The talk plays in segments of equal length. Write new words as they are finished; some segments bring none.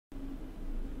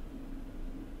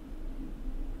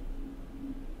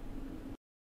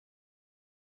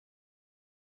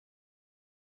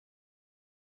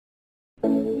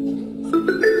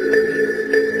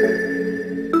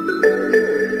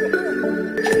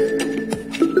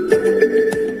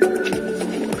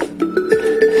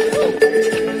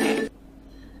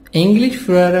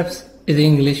English4all is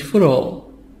English for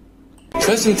all.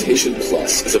 Presentation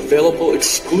Plus is available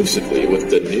exclusively with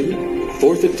the new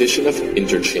 4th edition of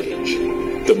Interchange,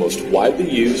 the most widely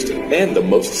used and the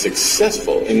most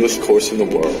successful English course in the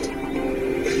world,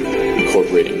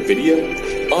 incorporating video,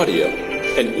 audio,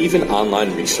 and even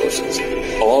online resources,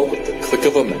 all with the click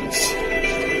of a mouse.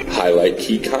 Highlight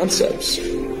key concepts.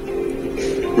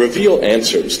 Reveal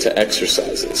answers to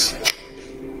exercises.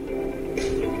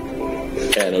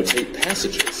 Annotate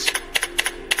passages.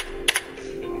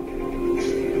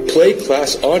 Play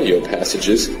class audio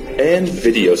passages and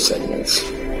video segments.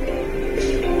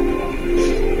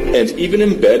 And even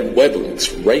embed web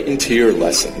links right into your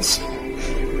lessons.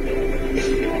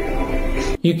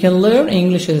 You can learn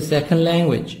English as a second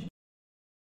language.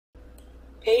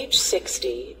 Page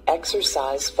 60,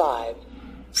 Exercise 5,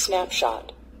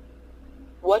 Snapshot.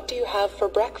 What do you have for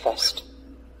breakfast?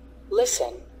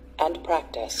 Listen and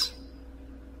practice.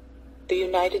 The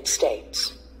United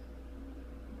States.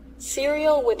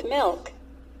 Cereal with milk.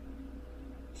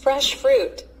 Fresh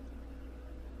fruit.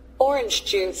 Orange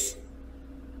juice.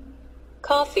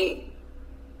 Coffee.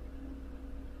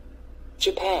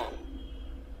 Japan.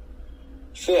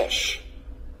 Fish.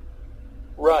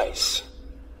 Rice.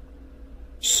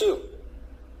 Soup.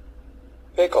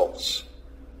 Pickles.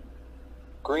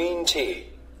 Green tea.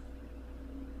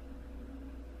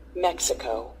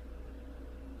 Mexico.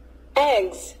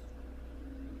 Eggs.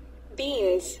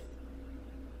 Beans.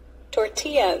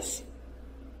 Tortillas.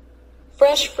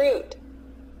 Fresh fruit.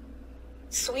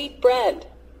 Sweet bread.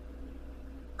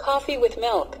 Coffee with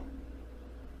milk.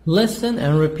 Listen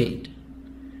and repeat.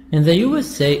 In the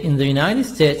USA, in the United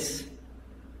States,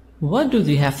 what do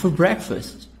they have for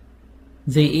breakfast?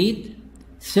 They eat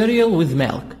cereal with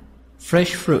milk,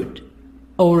 fresh fruit,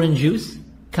 orange juice,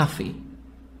 coffee.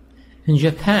 In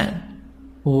Japan,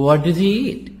 what do they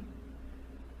eat?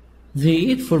 They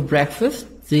eat for breakfast,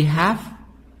 they have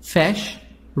fish,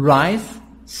 rice,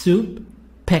 soup,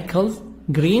 pickles,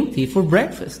 green tea for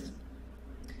breakfast.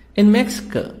 In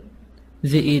Mexico,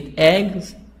 they eat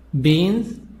eggs,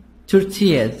 beans,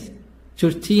 tortillas,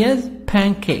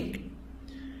 pancake,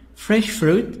 fresh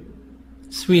fruit,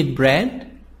 sweet bread,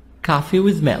 coffee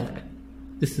with milk.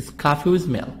 This is coffee with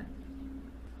milk.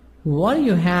 What do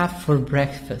you have for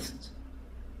breakfast?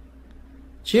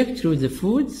 Check through the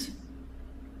foods.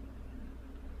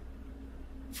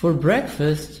 For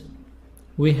breakfast,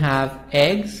 we have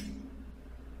eggs,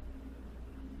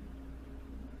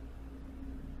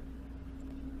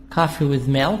 coffee with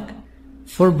milk.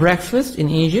 For breakfast in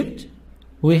Egypt,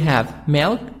 we have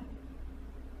milk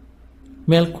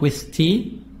with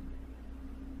tea.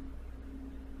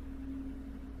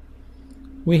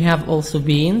 We have also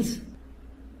beans,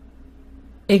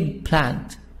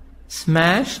 eggplant,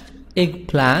 smashed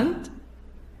eggplant,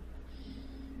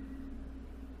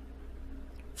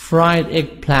 fried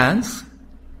eggplants.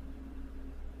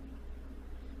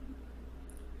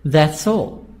 That's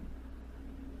all.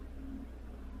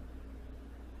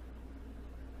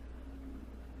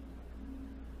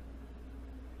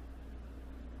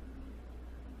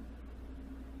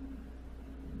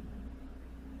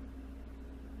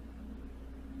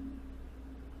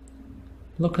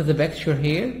 Look at the picture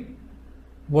here.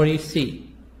 What do you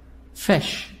see?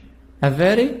 Fish. A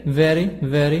very, very,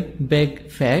 very big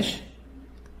fish.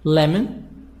 Lemon,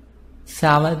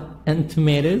 salad, and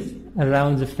tomatoes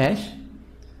around the fish.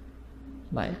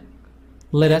 Like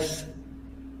lettuce.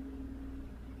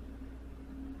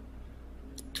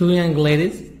 Two young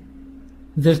ladies.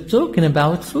 They're talking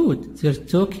about food. They're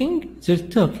talking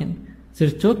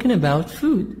about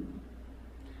food.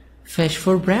 Fish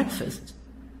for breakfast.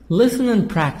 Listen and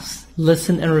practice.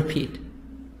 Listen and repeat.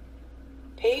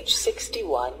 Page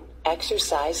 61,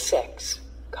 Exercise 6,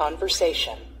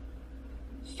 Conversation.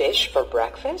 Fish for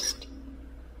breakfast?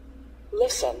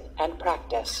 Listen and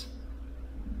practice.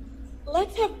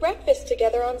 Let's have breakfast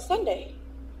together on Sunday.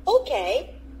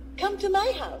 Okay, come to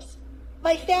my house.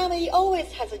 My family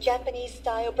always has a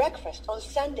Japanese-style breakfast on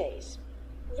Sundays.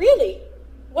 Really?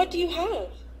 What do you have?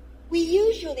 We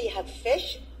usually have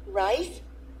fish, rice,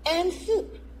 and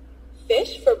soup.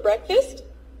 Fish for breakfast?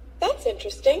 That's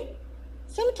interesting.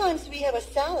 Sometimes we have a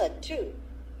salad too,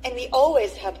 and we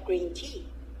always have green tea.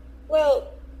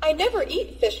 Well, I never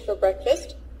eat fish for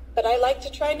breakfast, but I like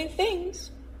to try new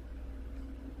things.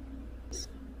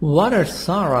 What are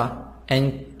Sarah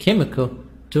and Kimiko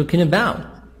talking about?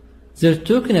 They're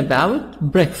talking about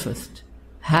breakfast,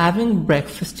 having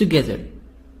breakfast together.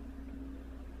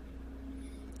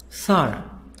 Sarah,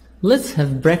 let's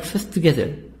have breakfast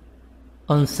together.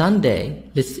 On Sunday,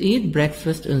 let's eat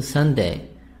breakfast on Sunday.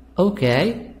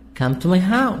 Okay, come to my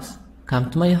house.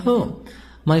 Come to my home.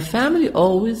 My family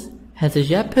always has a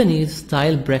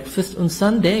Japanese-style breakfast on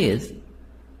Sundays.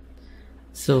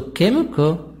 So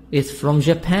Kimiko is from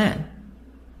Japan.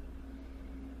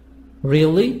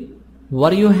 Really?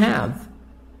 What do you have?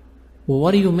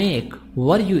 What do you make?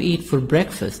 What do you eat for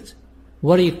breakfast?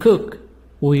 What do you cook?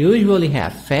 We usually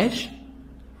have fish,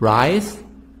 rice,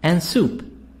 and soup.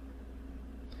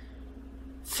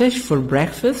 Fish for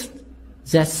breakfast?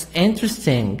 That's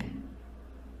interesting.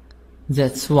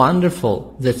 That's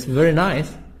wonderful. That's very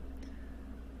nice.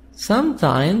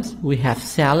 Sometimes we have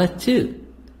salad too,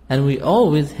 and we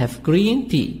always have green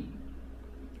tea.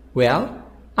 Well,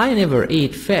 I never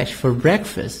eat fish for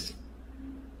breakfast.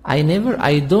 I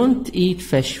don't eat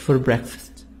fish for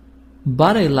breakfast,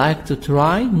 but I like to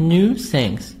try new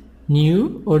things,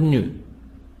 new.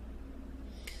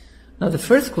 Now the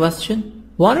first question,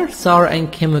 what are Sarah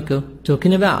and Kimiko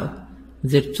talking about?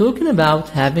 They're talking about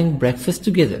having breakfast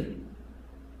together.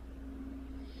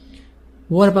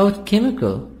 What about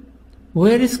Kimiko?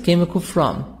 Where is Kimiko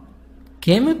from?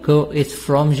 Kimiko is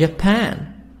from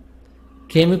Japan.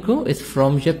 Kimiko is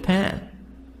from Japan.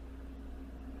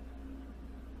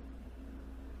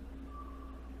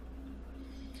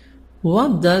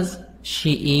 What does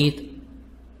she eat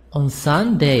on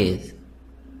Sundays?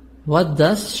 What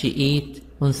does she eat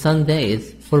on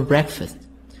Sundays for breakfast?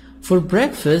 For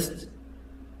breakfast,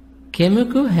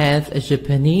 Kimiko has a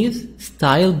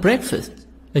Japanese-style breakfast.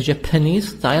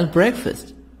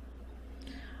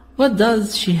 What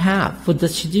does she have? What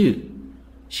does she do?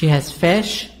 She has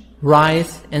fish,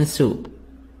 rice, and soup.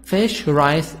 Fish,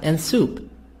 rice, and soup.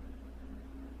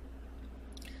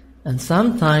 And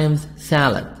sometimes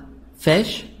salad.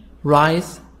 Fish,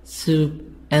 rice, soup,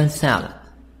 and salad.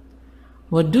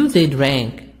 What do they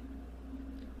drink?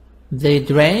 They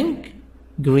drank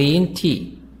green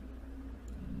tea.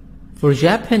 For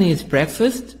Japanese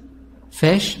breakfast,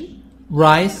 fish,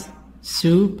 rice,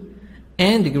 soup,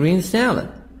 and green salad.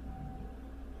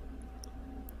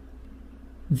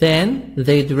 Then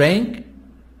they drank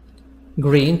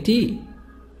green tea.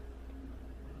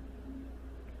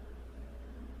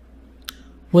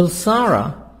 Will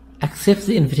Sarah accept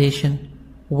the invitation?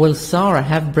 Will Sarah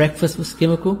have breakfast with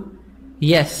Kimiko?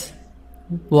 Yes.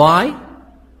 Why?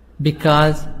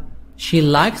 Because she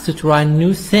likes to try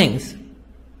new things.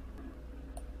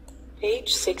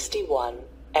 Page 61,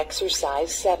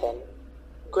 Exercise 7,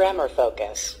 Grammar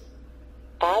Focus.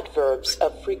 Adverbs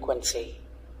of frequency.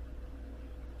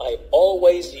 I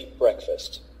always eat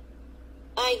breakfast.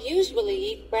 I usually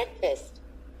eat breakfast.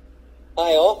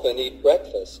 I often eat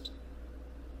breakfast.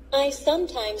 I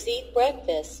sometimes eat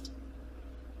breakfast.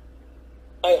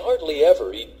 I hardly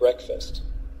ever eat breakfast.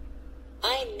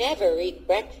 I never eat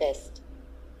breakfast.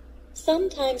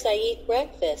 Sometimes I eat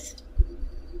breakfast.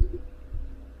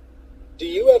 Do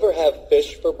you ever have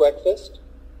fish for breakfast?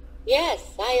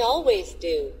 Yes, I always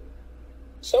do.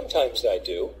 Sometimes I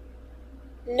do.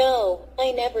 No,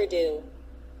 I never do.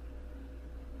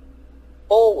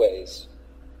 Always.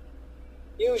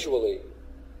 Usually.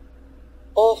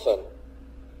 Often.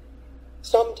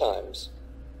 Sometimes.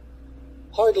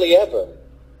 Hardly ever.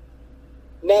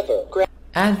 Never.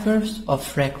 Adverbs of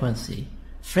frequency.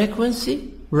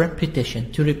 Frequency,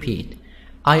 repetition, to repeat.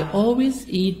 I always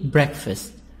eat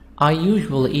breakfast. I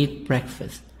usually eat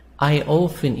breakfast. I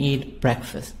often eat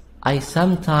breakfast. I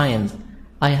sometimes.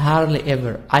 I hardly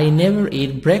ever. I never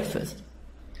eat breakfast.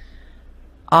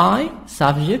 I,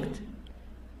 subject,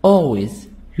 always,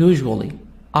 usually,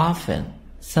 often,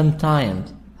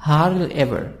 sometimes, hardly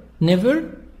ever,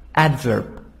 never,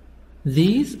 adverb.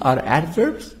 These are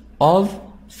adverbs of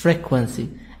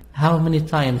frequency. How many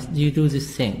times do you do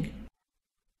this thing?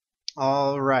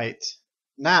 Alright,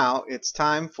 now it's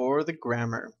time for the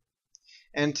grammar.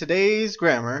 And today's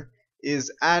grammar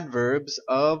is adverbs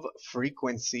of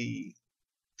frequency.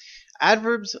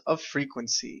 Adverbs of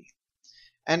frequency.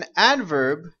 An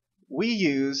adverb we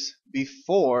use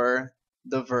before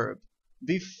the verb,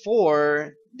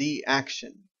 before the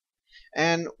action.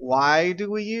 And why do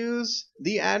we use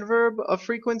the adverb of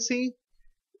frequency?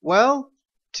 Well,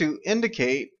 to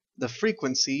indicate the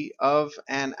frequency of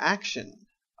an action,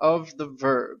 of the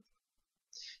verb.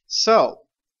 So,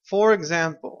 for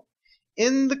example,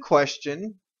 in the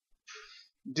question,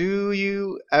 do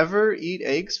you ever eat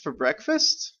eggs for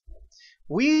breakfast?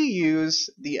 We use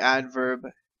the adverb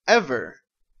ever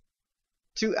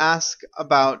to ask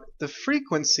about the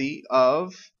frequency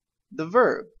of the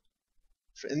verb.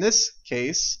 In this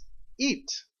case, eat.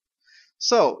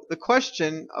 So the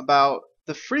question about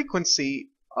the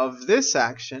frequency of this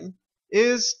action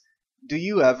is, do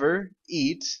you ever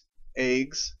eat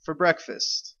eggs for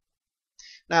breakfast?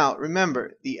 Now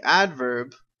remember, the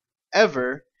adverb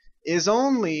ever is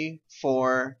only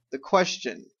for the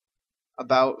question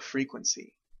about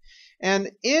frequency.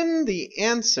 And in the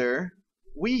answer,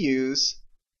 we use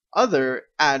other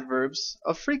adverbs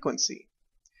of frequency.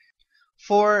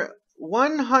 For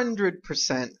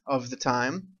 100% of the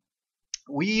time,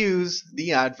 we use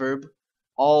the adverb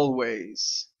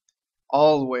always.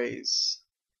 Always.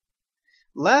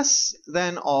 Less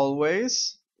than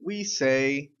always, we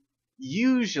say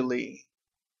usually.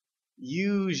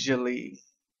 Usually.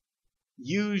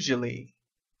 Usually.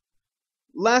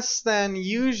 Less than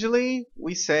usually,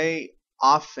 we say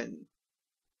often.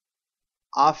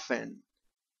 Often.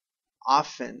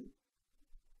 Often.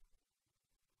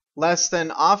 Less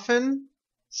than often,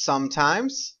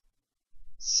 sometimes.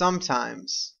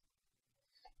 Sometimes.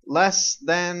 Less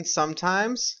than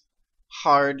sometimes,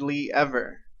 hardly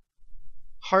ever.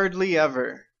 Hardly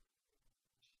ever.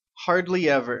 Hardly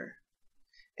ever.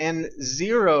 And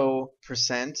 0%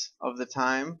 of the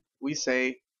time, we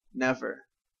say never.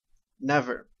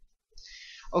 Never.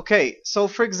 Okay, so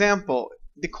for example,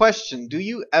 the question, do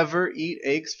you ever eat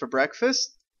eggs for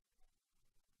breakfast?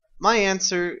 My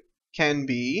answer can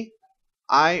be,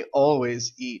 I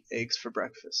always eat eggs for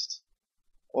breakfast.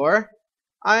 Or,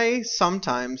 I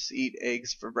sometimes eat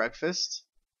eggs for breakfast.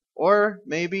 Or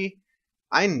maybe,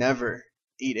 I never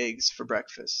eat eggs for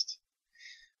breakfast.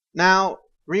 Now,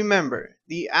 remember,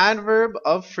 the adverb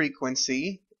of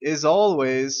frequency is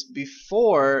always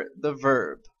before the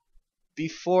verb,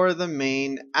 before the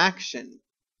main action.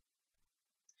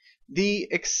 The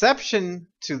exception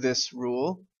to this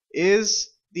rule is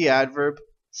the adverb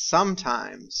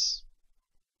sometimes.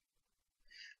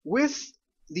 With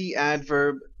the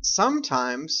adverb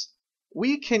sometimes,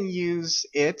 we can use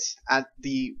it at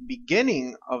the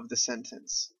beginning of the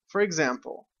sentence. For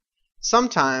example,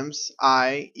 sometimes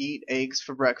I eat eggs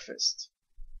for breakfast.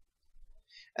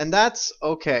 And that's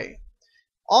okay.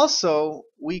 Also,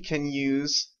 we can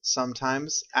use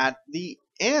sometimes at the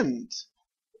end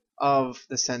of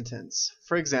the sentence.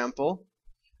 For example,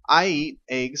 I eat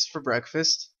eggs for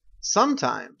breakfast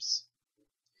sometimes.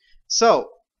 So,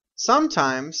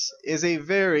 sometimes is a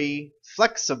very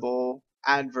flexible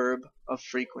adverb of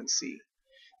frequency.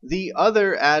 The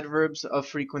other adverbs of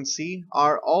frequency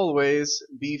are always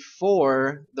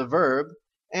before the verb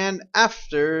and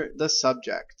after the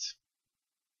subject.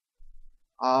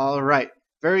 All right,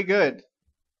 very good.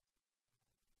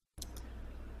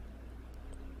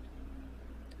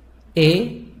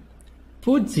 A.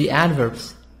 Put the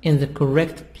adverbs in the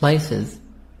correct places,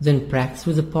 then practice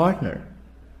with a partner.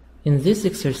 In this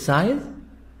exercise,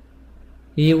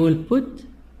 you will put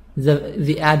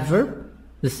the adverb.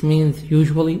 This means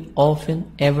usually,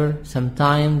 often, ever,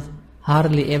 sometimes,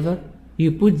 hardly ever.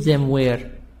 You put them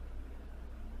where?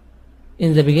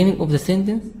 In the beginning of the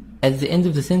sentence, at the end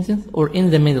of the sentence, or in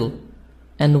the middle?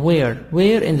 And where?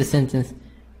 Where in the sentence?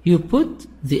 You put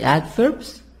the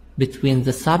adverbs between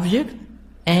the subject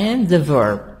and the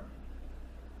verb.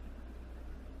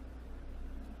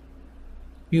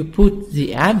 You put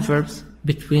the adverbs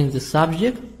between the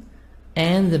subject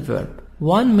and the verb.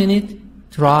 1 minute,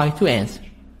 try to answer.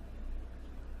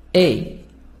 A.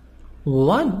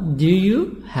 What do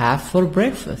you have for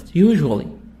breakfast usually?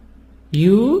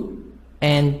 You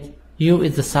and you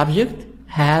is the subject,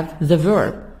 have the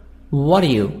verb. What do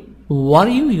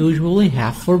you usually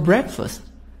have for breakfast?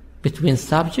 Between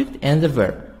subject and the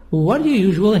verb. What do you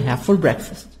usually have for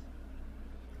breakfast?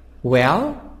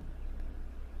 Well,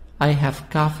 I have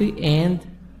coffee and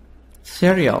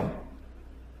cereal.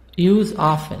 Use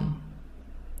often.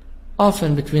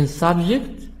 Often between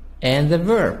subject and the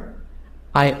verb.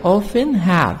 I often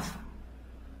have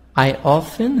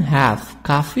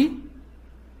coffee.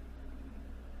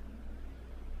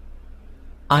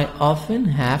 I often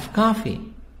have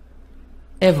coffee.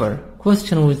 Ever.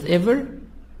 Question with ever.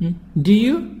 Do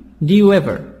you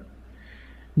ever?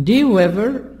 Do you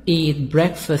ever eat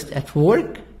breakfast at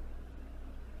work?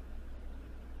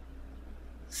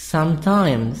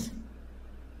 Sometimes.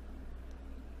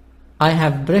 I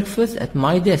have breakfast at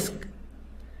my desk.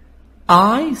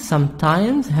 I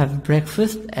sometimes have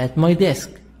breakfast at my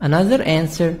desk. Another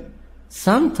answer,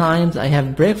 sometimes I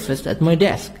have breakfast at my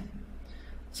desk.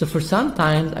 So for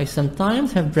sometimes, I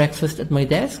sometimes have breakfast at my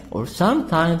desk, or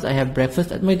sometimes I have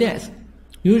breakfast at my desk.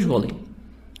 Usually.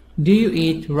 Do you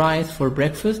eat rice for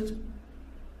breakfast?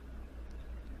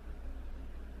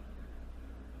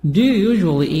 Do you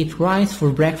usually eat rice for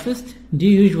breakfast? Do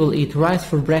you usually eat rice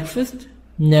for breakfast?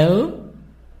 No.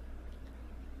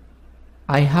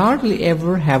 I hardly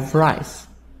ever have rice.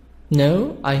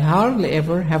 No, I hardly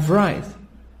ever have rice.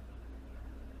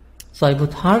 So I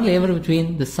put hardly ever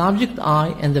between the subject I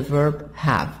and the verb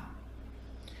have.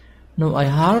 No, I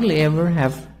hardly ever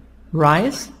have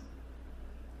rice.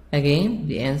 Again,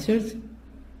 the answers.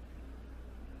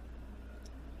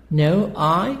 No,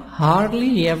 I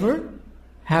hardly ever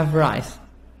have rice.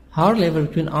 Hardly ever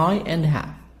between I and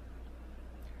have.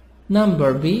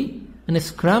 Number B, and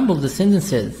scramble the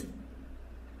sentences.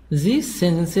 These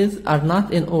sentences are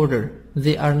not in order.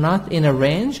 They are not in a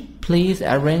range. Please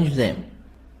arrange them.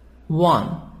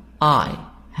 1. I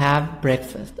have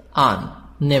breakfast on,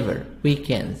 never,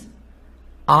 weekends.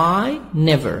 I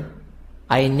never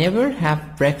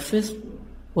have breakfast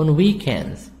on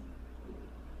weekends.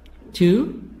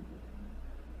 2.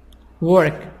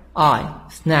 Work, I,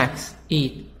 snacks,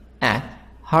 eat, at,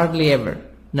 hardly ever.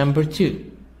 Number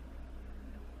 2.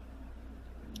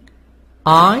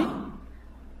 I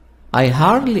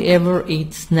hardly ever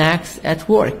eat snacks at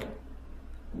work.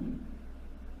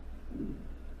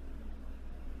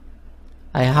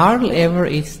 I hardly ever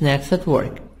eat snacks at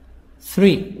work.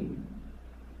 3.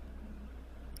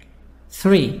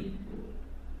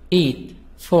 Eat,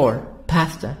 for,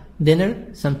 pasta,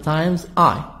 dinner, sometimes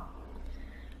I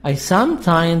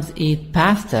sometimes eat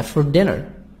pasta for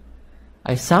dinner.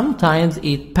 I sometimes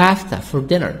eat pasta for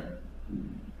dinner.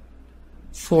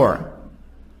 4.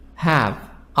 Have,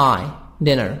 I,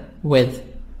 dinner, with,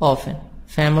 often,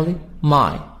 family,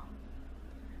 my.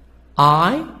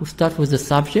 I, we start with the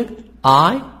subject,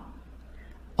 I,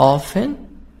 often,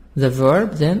 the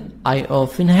verb, then I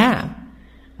often have.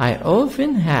 I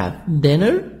often have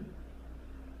dinner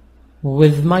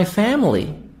with my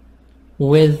family.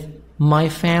 With my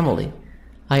family.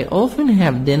 I often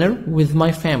have dinner with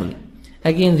my family.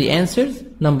 Again, the answers.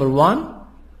 Number 1,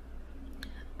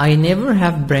 I never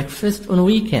have breakfast on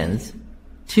weekends.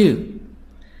 2,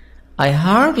 I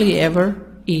hardly ever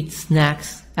eat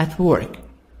snacks at work.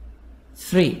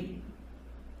 3,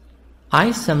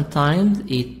 I sometimes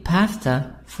eat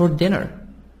pasta for dinner.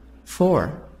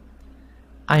 4,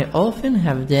 I often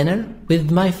have dinner with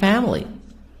my family.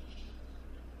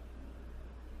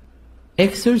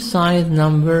 Exercise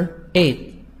number 8.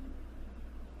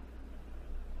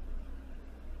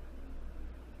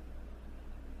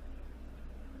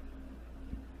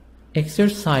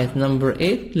 Exercise number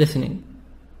 8, listening.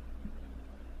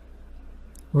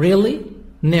 Really?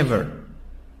 Never.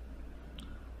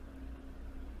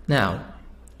 Now,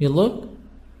 you look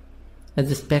at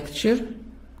this picture.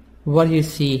 What do you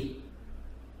see?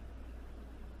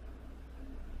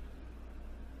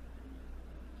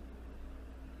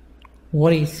 What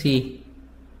do you see?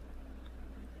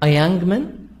 A young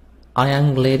man, a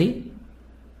young lady,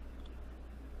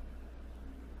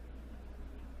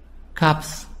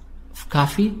 cups of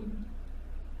coffee,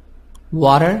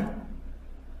 water.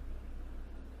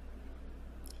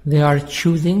 They are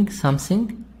choosing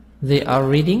something. They are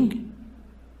reading.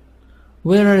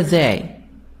 Where are they?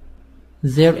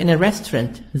 They're in a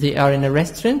restaurant. They are in a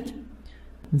restaurant.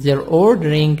 They're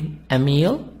ordering a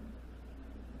meal.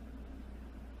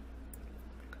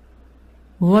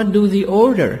 What do they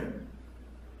order?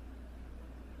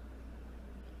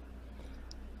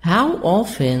 How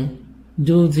often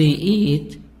do they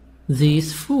eat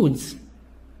these foods?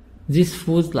 These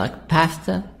foods like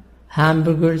pasta,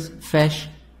 hamburgers, fish,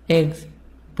 eggs,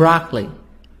 broccoli.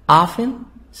 Often,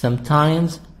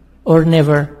 sometimes, or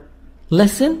never.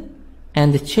 Listen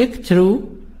and check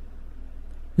through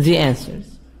the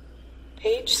answers.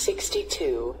 Page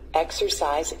 62,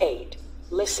 Exercise 8,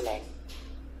 Listening.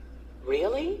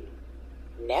 Really?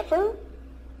 Never?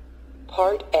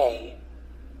 Part A.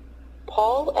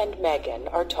 Paul and Megan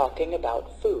are talking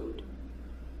about food.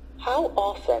 How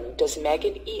often does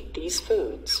Megan eat these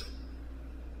foods?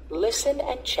 Listen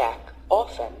and check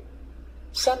often,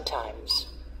 sometimes,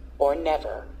 or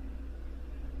never.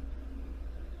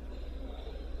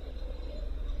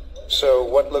 So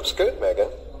what looks good, Megan?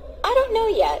 I don't know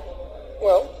yet.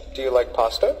 Well, do you like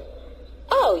pasta?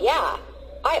 Oh, yeah.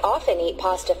 I often eat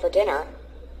pasta for dinner.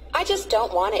 I just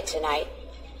don't want it tonight.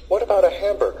 What about a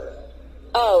hamburger?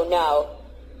 Oh, no.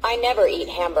 I never eat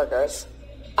hamburgers.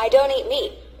 I don't eat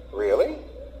meat. Really?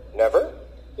 Never?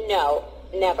 No,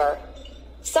 never.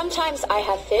 Sometimes I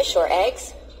have fish or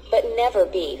eggs, but never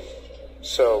beef.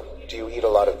 So, do you eat a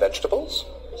lot of vegetables?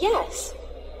 Yes.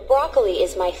 Broccoli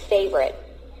is my favorite.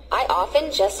 I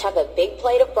often just have a big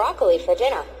plate of broccoli for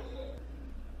dinner.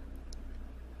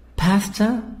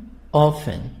 Pasta,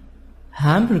 often.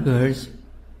 Hamburgers,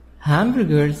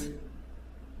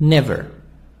 never.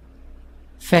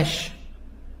 Fish,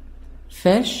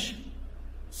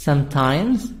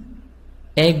 sometimes.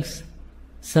 Eggs,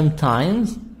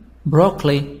 sometimes.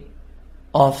 Broccoli,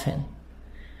 often.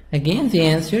 Again, the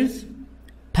answers: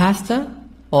 pasta,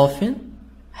 often;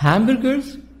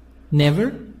 hamburgers,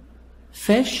 never;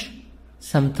 fish,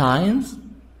 sometimes;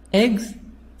 eggs,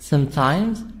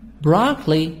 sometimes;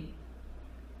 broccoli,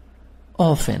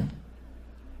 often.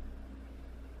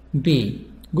 B.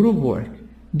 Group work.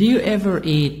 Do you ever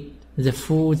eat the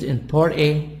foods in part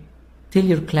A? Tell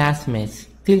your classmates,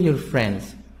 tell your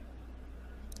friends.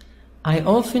 I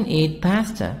often eat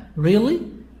pasta. Really?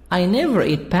 I never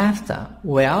eat pasta.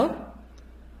 Well,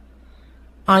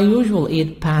 I usually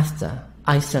eat pasta.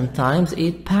 I sometimes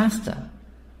eat pasta.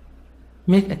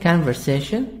 Make a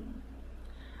conversation.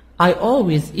 I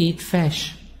always eat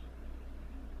fish.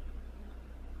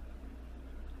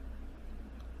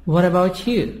 What about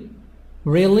you?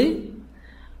 Really?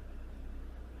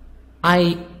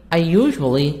 I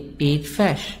usually eat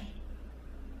fish.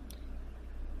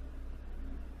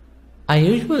 I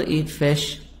usually eat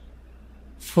fish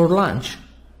for lunch.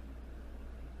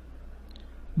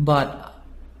 But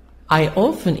I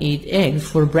often eat eggs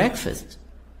for breakfast.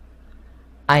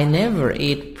 I never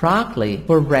eat broccoli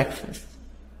for breakfast.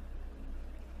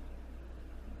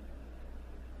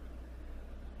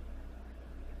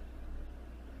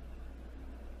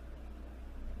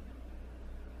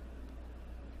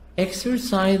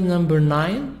 Exercise number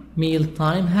 9,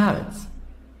 mealtime habits.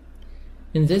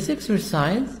 In this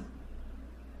exercise,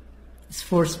 it's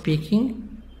for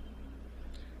speaking.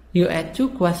 You add 2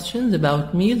 questions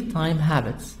about mealtime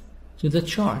habits to the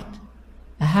chart.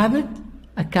 A habit,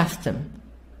 a custom.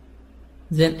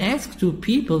 Then ask 2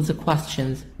 people the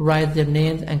questions, write their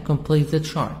names and complete the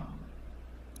chart.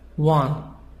 1.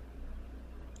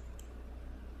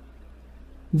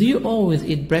 Do you always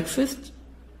eat breakfast?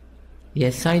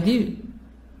 Yes, I do.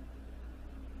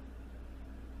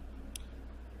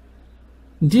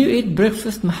 Do you eat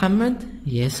breakfast, Muhammad?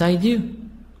 Yes, I do.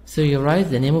 So you write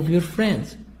the name of your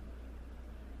friends.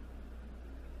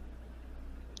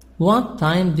 What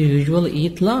time do you usually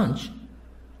eat lunch?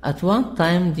 At what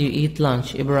time do you eat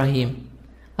lunch, Ibrahim?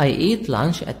 I eat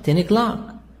lunch at 10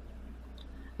 o'clock.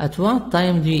 At what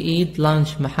time do you eat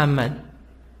lunch, Muhammad?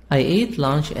 I eat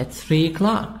lunch at 3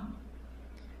 o'clock.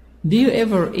 Do you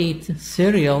ever eat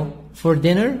cereal for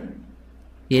dinner?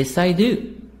 Yes, I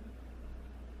do.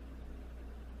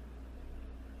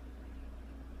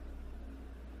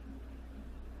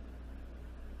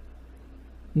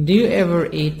 Do you ever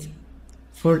eat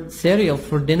cereal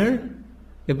for dinner?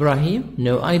 Ibrahim,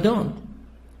 no, I don't.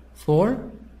 4.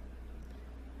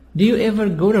 Do you ever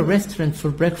go to a restaurant for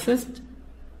breakfast?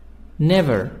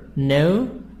 Never.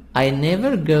 No, I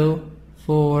never go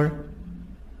for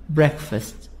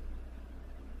breakfast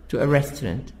to a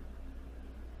restaurant.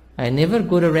 I never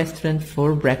go to a restaurant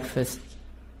for breakfast.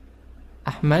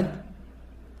 Ahmed,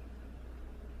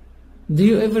 do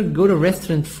you ever go to a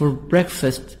restaurant for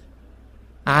breakfast?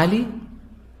 Ali,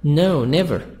 no,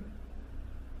 never.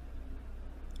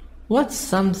 What's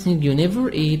something you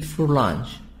never eat for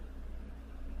lunch?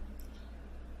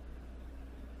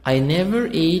 I never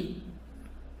eat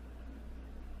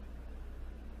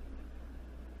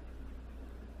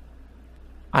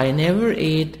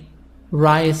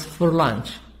rice for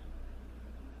lunch.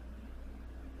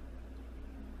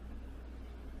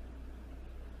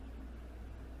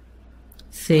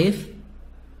 Safe.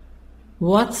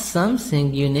 What's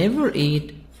something you never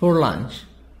eat for lunch?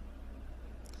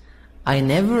 I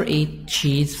never eat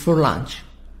cheese for lunch.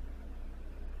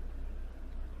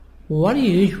 What do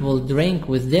you usually drink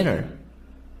with dinner?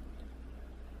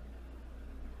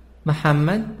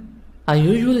 Muhammad, I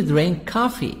usually drink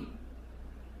coffee.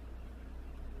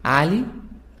 Ali,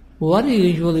 what do you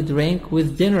usually drink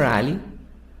with dinner, Ali?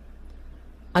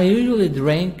 I usually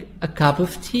drink a cup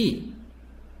of tea.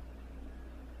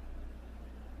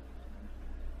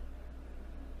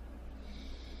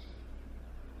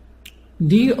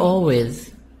 Do you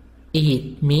always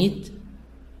eat meat?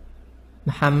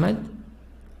 Muhammad,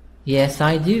 yes,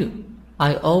 I do.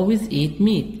 I always eat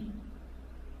meat.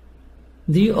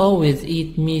 Do you always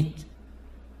eat meat?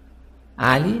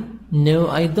 Ali, no,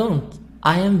 I don't.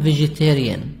 I am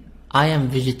vegetarian. I am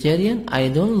vegetarian. I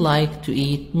don't like to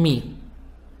eat meat.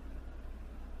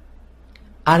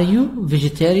 Are you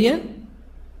vegetarian?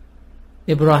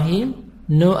 Ibrahim,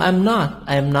 no, I'm not.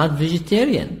 I am not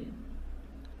vegetarian.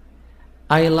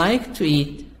 I like to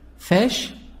eat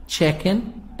fish,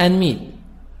 chicken, and meat.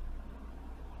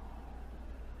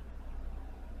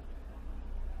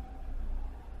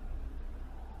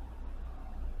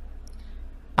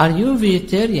 Are you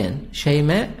vegetarian,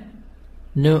 Shayma?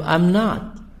 No, I'm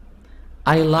not.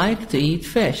 I like to eat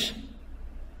fish.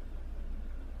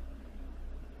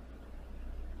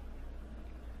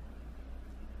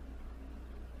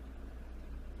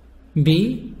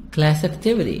 B. Class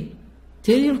activity.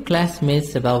 Tell your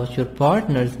classmates about your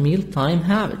partner's mealtime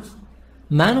habits.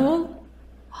 Manuel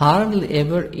hardly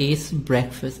ever eats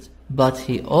breakfast, but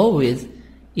he always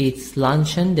eats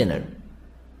lunch and dinner.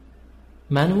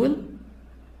 Manuel?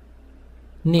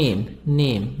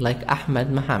 Name, like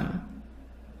Ahmed Muhammad.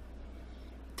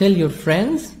 Tell your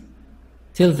friends.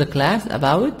 Tell the class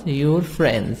about your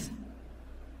friends.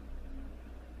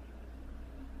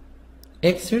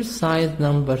 Exercise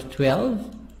number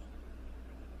 12.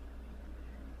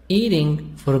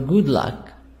 Eating for good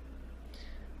luck.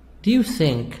 Do you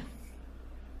think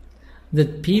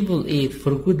that people eat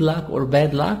for good luck or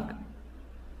bad luck?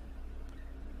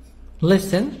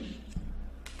 Listen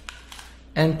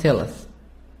and tell us.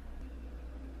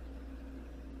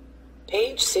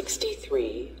 Page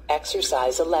 63,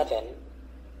 Exercise 11.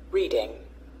 Reading.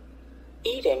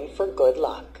 Eating for good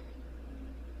luck.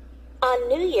 On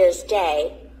New Year's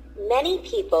Day, many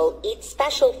people eat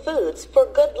special foods for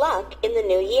good luck in the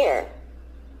new year.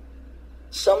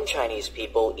 Some Chinese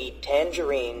people eat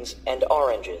tangerines and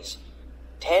oranges.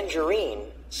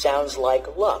 Tangerine sounds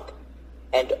like luck,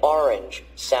 and orange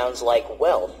sounds like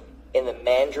wealth in the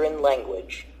Mandarin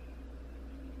language.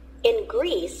 In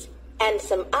Greece and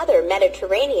some other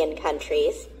Mediterranean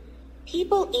countries,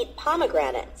 people eat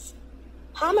pomegranates.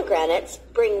 Pomegranates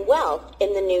bring wealth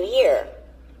in the new year.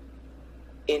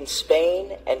 In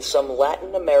Spain and some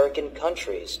Latin American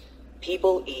countries,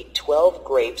 people eat 12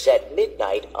 grapes at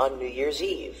midnight on New Year's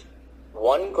Eve.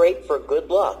 1 grape for good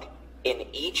luck in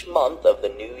each month of the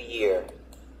new year.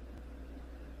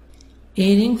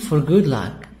 Eating for good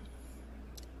luck.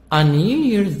 On New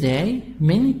Year's Day,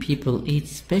 many people eat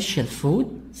special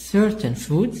food, certain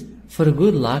foods, for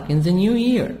good luck in the new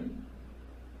year.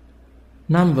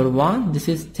 Number 1, this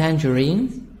is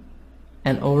tangerines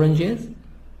and oranges.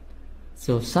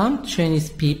 So some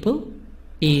Chinese people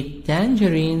eat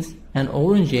tangerines and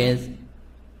oranges.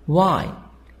 Why?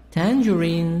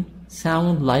 Tangerine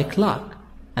sound like luck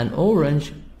and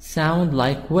orange sound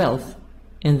like wealth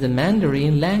in the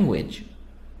Mandarin language.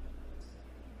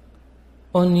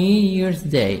 On New Year's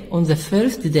Day, on the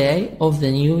first day of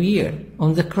the new year,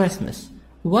 on the Christmas,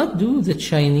 what do the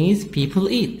Chinese people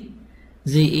eat?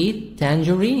 They eat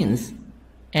tangerines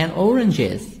and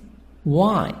oranges.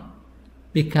 Why?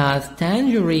 Because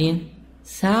tangerine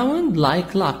sound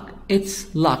like luck,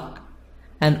 it's luck,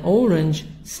 and orange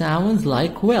sounds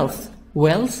like wealth,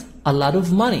 wealth, a lot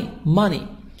of money, money.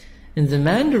 In the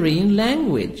Mandarin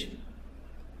language,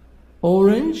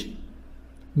 orange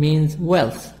means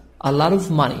wealth, a lot of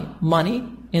money, money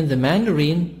in the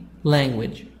Mandarin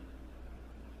language.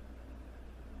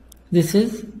 This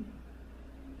is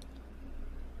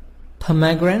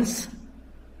pomegranates,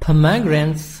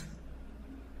 pomegranates.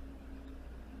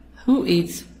 Who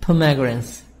eats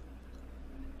pomegranates?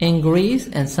 In Greece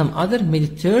and some other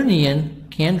Mediterranean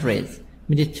countries,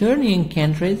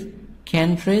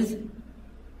 countries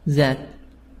that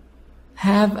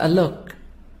have a look,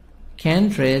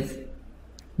 countries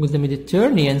with the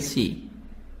Mediterranean Sea,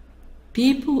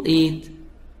 people eat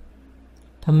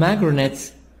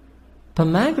pomegranates.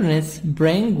 Pomegranates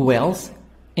bring wealth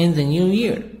in the new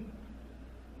year.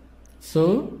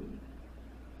 So,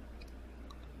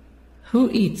 who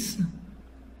eats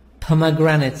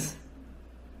pomegranates?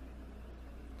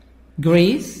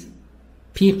 Greece,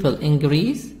 people in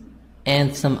Greece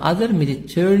and some other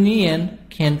Mediterranean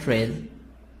countries.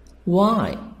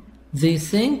 Why? They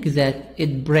think that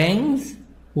it brings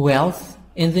wealth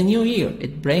in the new year.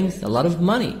 It brings a lot of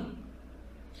money.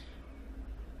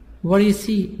 What do you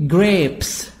see?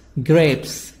 Grapes,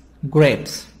 grapes,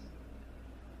 grapes.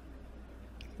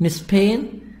 In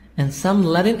Spain and some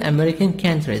Latin American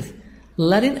countries,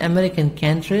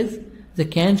 the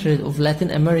countries of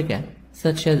Latin America,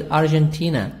 such as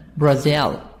Argentina,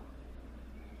 Brazil.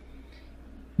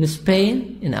 In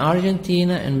Spain, in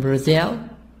Argentina, and Brazil,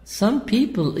 some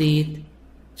people eat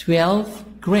 12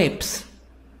 grapes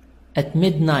at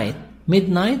midnight.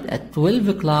 Midnight at 12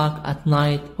 o'clock at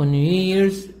night on New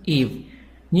Year's Eve.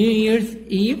 New Year's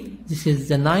Eve, this is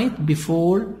the night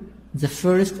before the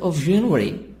 1st of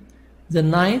January. The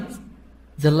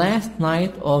last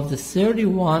night of the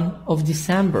 31 of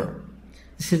December.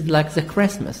 This is like the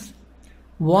Christmas.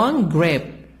 1 grape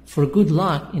for good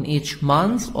luck in each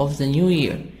month of the new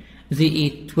year. They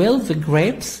eat 12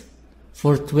 grapes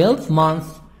for 12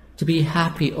 months to be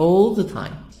happy all the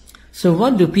time. So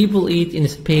what do people eat in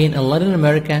Spain and Latin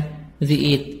America? They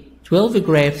eat 12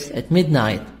 grapes at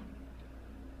midnight.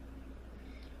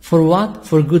 For what?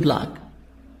 For good luck.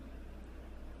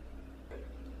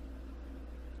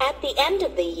 At the end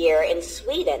of the year in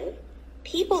Sweden,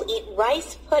 people eat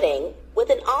rice pudding with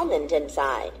an almond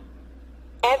inside.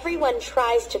 Everyone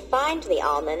tries to find the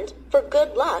almond for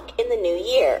good luck in the new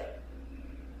year.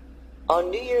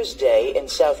 On New Year's Day in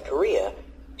South Korea,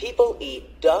 people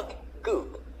eat duck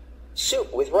gook,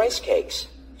 soup with rice cakes,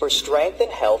 for strength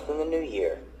and health in the new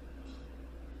year.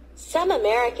 Some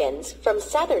Americans from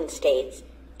southern states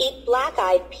eat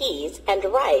black-eyed peas and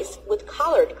rice with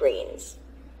collard greens.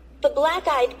 The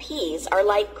black-eyed peas are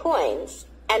like coins,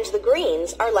 and the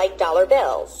greens are like dollar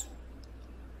bills.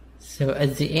 So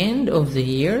at the end of the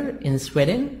year in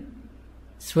Sweden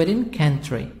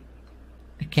country,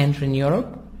 a country in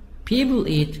Europe, people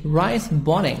eat rice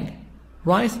pudding.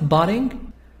 Rice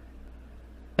pudding.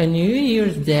 A New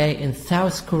Year's Day in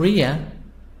South Korea,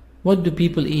 what do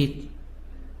people eat?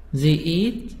 They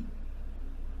eat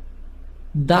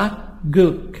duck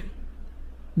gook.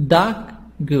 Duck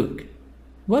gook.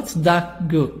 What's duck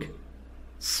gook?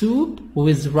 Soup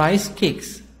with rice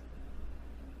cakes.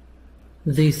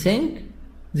 They think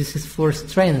this is for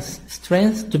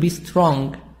strength to be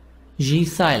strong, G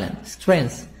silent,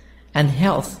 strength, and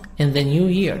health in the new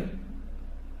year.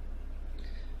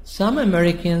 Some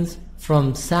Americans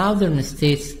from southern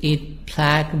states eat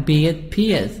black-eyed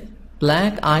peas.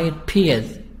 Black-eyed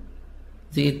peas.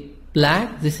 They eat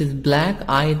this is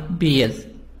black-eyed peas,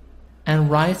 and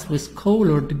rice with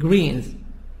colored greens.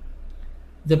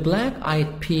 The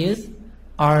black-eyed peas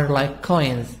are like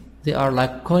coins. They are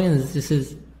like coins. This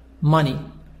is money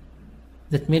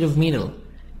that made of metal.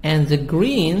 And the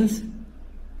greens,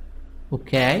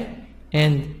 okay,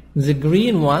 and the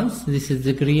green ones, this is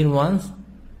the green ones,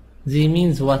 they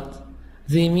means what?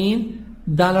 They mean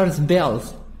dollars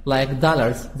bills, like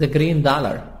dollars, the green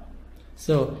dollar.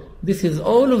 So this is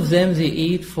all of them they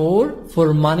eat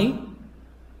for money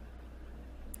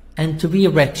and to be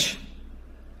rich.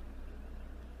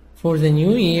 For the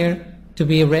new year, to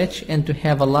be rich and to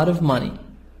have a lot of money.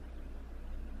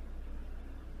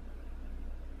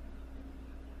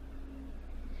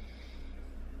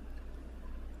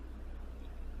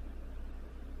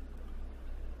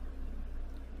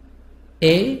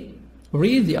 A.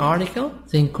 Read the article,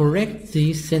 then correct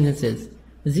these sentences.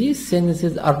 These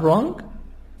sentences are wrong,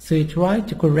 so you try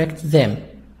to correct them.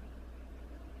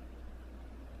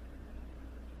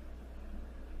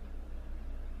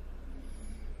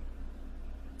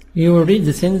 You will read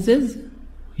the sentences,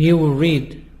 you will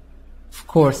read, of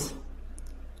course,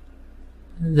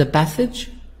 the passage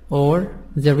or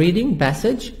the reading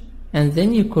passage, and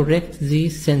then you correct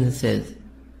these sentences.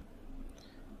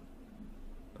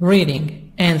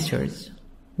 Reading answers.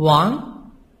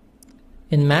 1.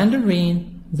 In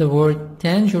Mandarin, the word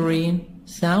tangerine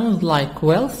sounds like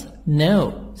wealth?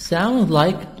 No, sounds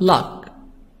like luck.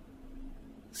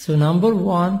 So number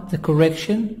 1, the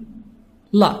correction,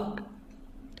 luck.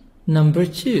 Number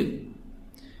 2,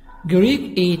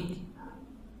 Greeks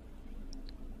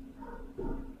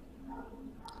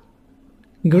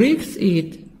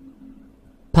eat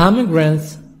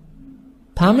pomegranates.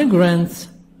 Pomegranates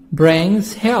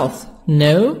brings health.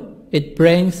 No, it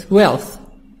brings wealth.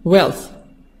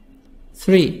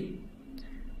 3,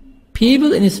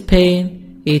 people in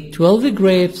Spain eat 12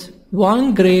 grapes,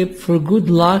 1 grape for good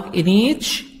luck in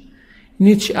each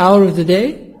hour of the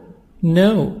day.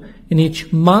 No, in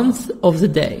each month of the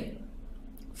day.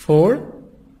 4,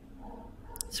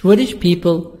 Swedish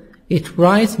people eat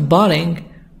rice pudding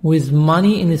with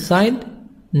money inside.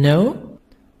 No.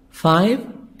 5,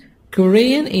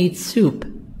 Korean eat soup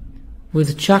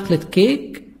with chocolate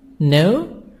cake.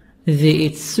 No, they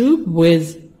eat soup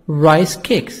with rice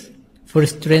cakes for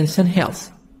strength and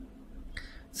health.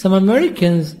 Some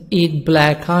Americans eat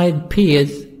black-eyed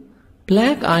peas.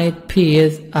 Black-eyed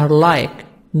peas are like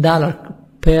dollar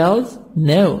bills?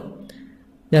 No,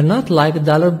 they're not like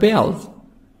dollar bills.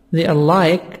 They are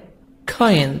like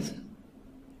coins.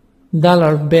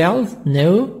 Dollar bills?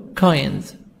 No,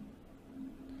 coins.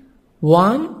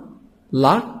 1,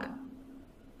 luck,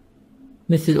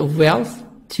 method of wealth.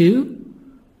 2,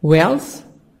 wealth,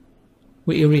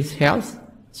 we erase health.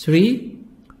 3,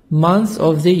 months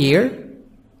of the year.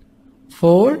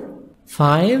 4,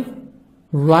 5,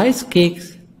 rice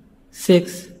cakes.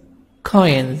 6,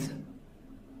 coins.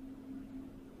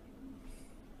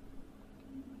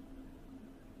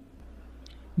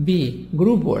 B.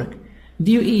 Group work.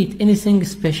 Do you eat anything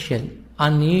special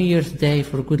on New Year's Day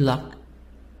for good luck?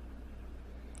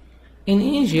 In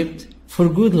Egypt, for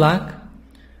good luck,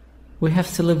 we have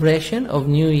celebration of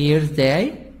New Year's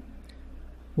Day.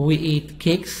 We eat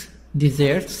cakes,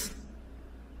 desserts,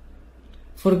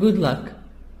 for good luck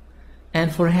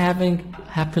and for having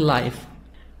happy life.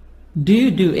 Do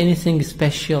you do anything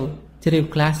special to your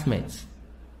classmates?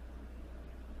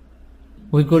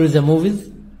 We go to the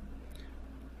movies.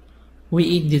 We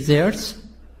eat desserts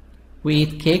We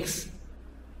eat cakes.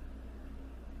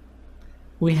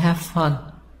 We have fun.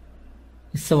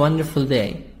 It's a wonderful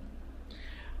day.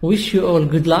 Wish you all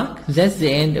good luck. That's the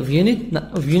end of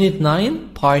Unit 9,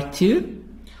 Part 2.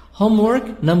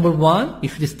 Homework number 1, you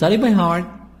should study by heart.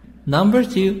 Number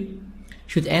 2,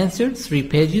 should answer 3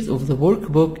 pages of the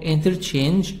workbook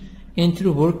Interchange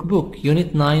Intro workbook,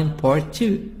 Unit 9, Part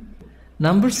 2.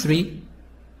 Number 3,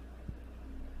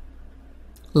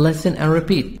 listen and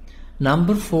repeat.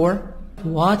 Number 4,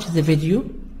 watch the video,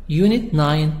 Unit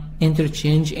 9,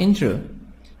 Interchange Intro.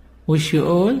 Wish you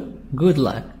all good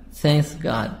luck. Thanks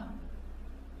God.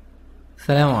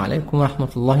 Assalamu alaikum wa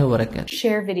rahmatullahi wa barakatuh.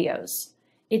 Share videos.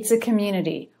 It's a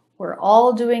community. We're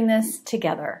all doing this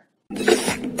together.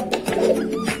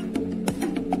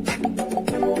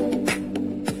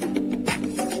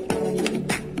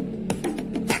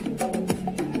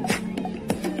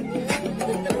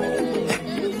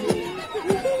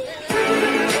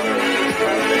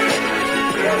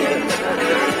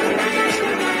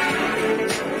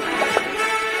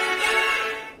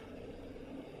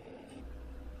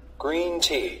 Green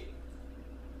tea.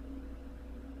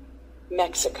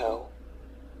 Mexico.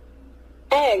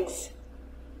 Eggs.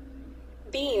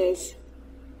 Beans.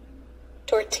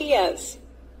 Tortillas.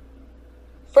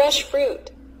 Fresh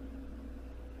fruit.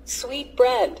 Sweet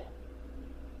bread.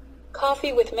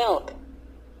 Coffee with milk.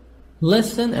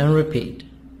 Listen and repeat.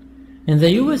 In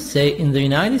the USA, in the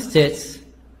United States,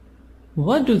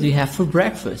 what do they have for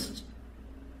breakfast?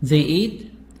 They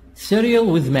eat cereal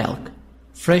with milk,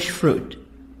 fresh fruit,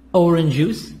 orange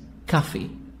juice, coffee.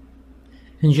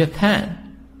 In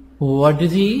Japan, what do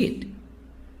they eat?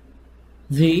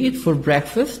 They eat for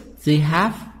breakfast, they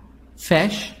have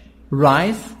fish,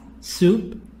 rice,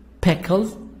 soup,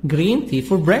 pickles, green tea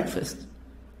for breakfast.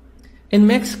 In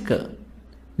Mexico,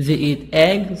 they eat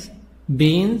eggs,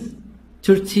 beans,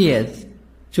 tortillas.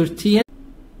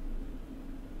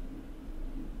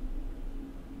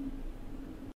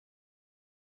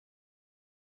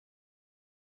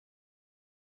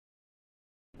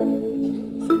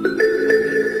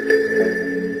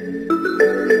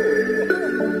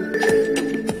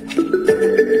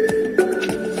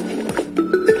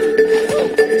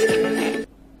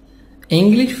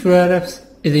 English for Arabs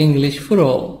is English for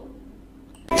all.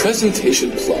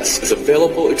 Presentation Plus is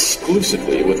available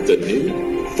exclusively with the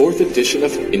new 4th edition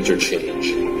of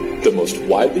Interchange, the most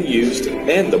widely used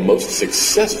and the most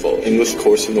successful English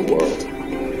course in the world,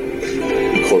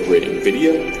 incorporating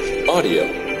video, audio,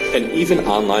 and even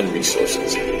online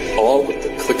resources, all with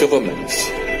the click of a mouse.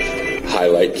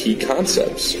 Highlight key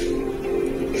concepts.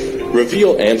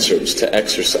 Reveal answers to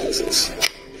exercises.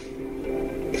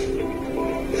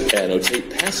 Annotate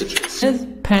passages.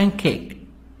 Pancake,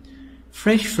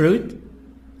 fresh fruit,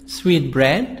 sweet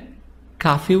bread,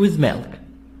 coffee with milk.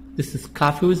 This is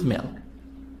coffee with milk.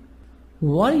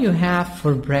 What do you have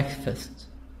for breakfast?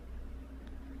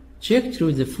 Check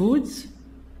through the foods.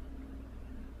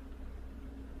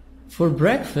 For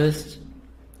breakfast,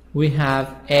 we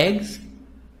have eggs,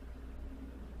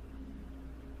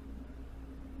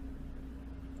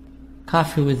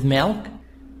 coffee with milk.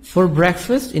 For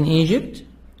breakfast in Egypt,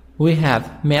 we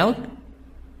have milk,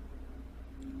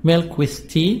 milk with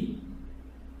tea.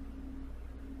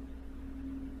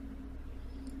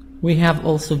 We have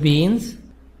also beans,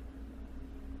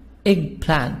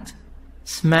 eggplant,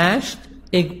 smashed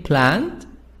eggplant,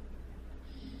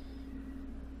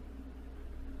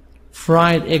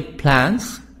 fried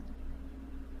eggplants.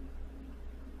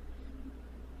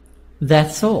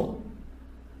 That's all.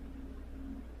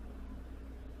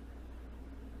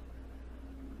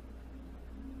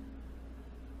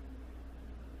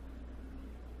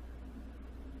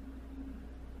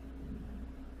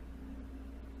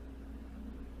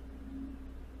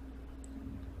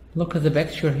 Look at the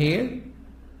picture here.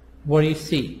 What do you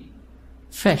see?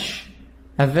 Fish.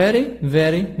 A very,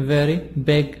 very, very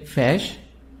big fish.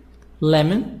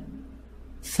 Lemon,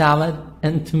 salad,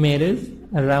 and tomatoes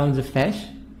around the fish.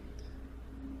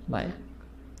 Like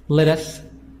lettuce.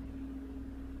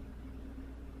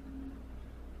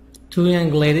 2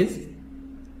 young ladies.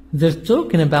 They're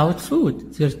talking about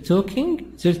food. They're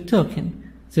talking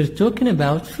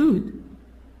about food.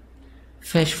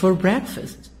 Fish for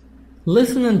breakfast.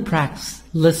 Listen and practice.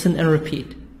 Listen and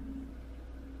repeat.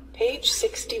 Page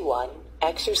 61,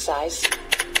 exercise.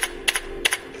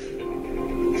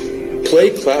 Play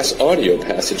class audio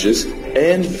passages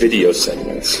and video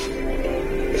segments.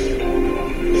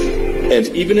 And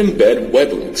even embed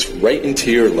web links right into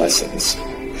your lessons.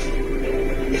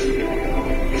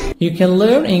 You can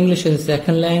learn English as a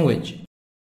second language.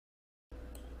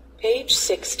 Page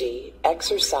 60,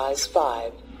 exercise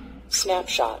 5,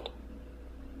 snapshot.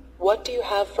 What do you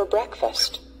have for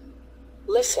breakfast?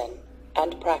 Listen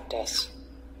and practice.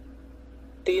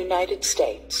 The United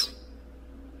States.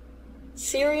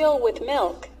 Cereal with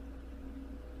milk.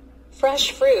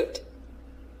 Fresh fruit.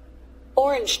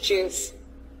 Orange juice.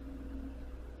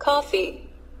 Coffee.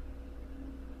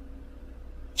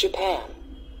 Japan.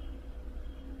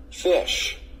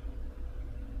 Fish.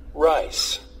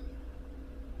 Rice.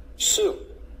 Soup.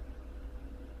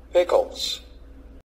 Pickles.